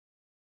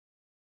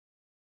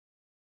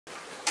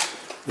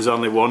there's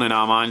only one in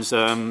our minds.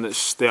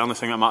 It's the only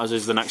thing that matters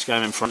is the next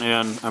game in front of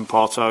you, and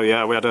Porto.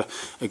 Yeah, we had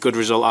a good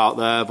result out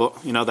there,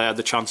 but you know they had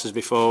the chances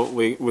before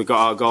we got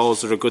our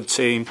goals. They're a good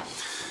team.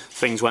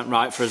 Things went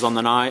right for us on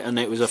the night, and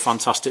it was a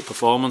fantastic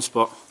performance.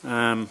 But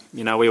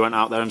you know, we went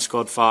out there and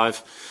scored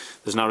 5.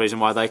 There's no reason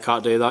why they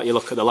can't do that. You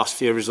look at the last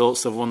few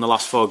results; they've won the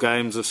last 4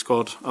 games. They've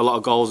scored a lot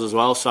of goals as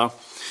well. So,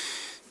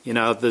 you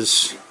know,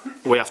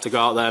 we have to go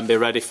out there and be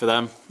ready for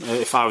them.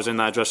 If I was in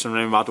their dressing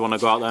room, I'd want to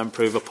go out there and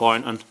prove a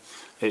point, and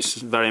it's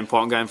a very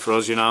important game for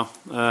us. You know,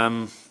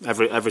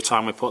 every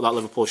time we put that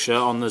Liverpool shirt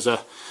on, there's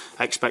a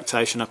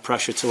expectation of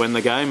pressure to win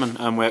the game,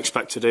 and we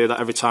expect to do that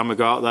every time we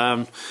go out there.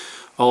 And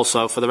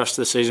also, for the rest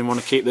of the season, we want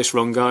to keep this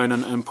run going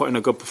and put in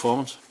a good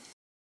performance.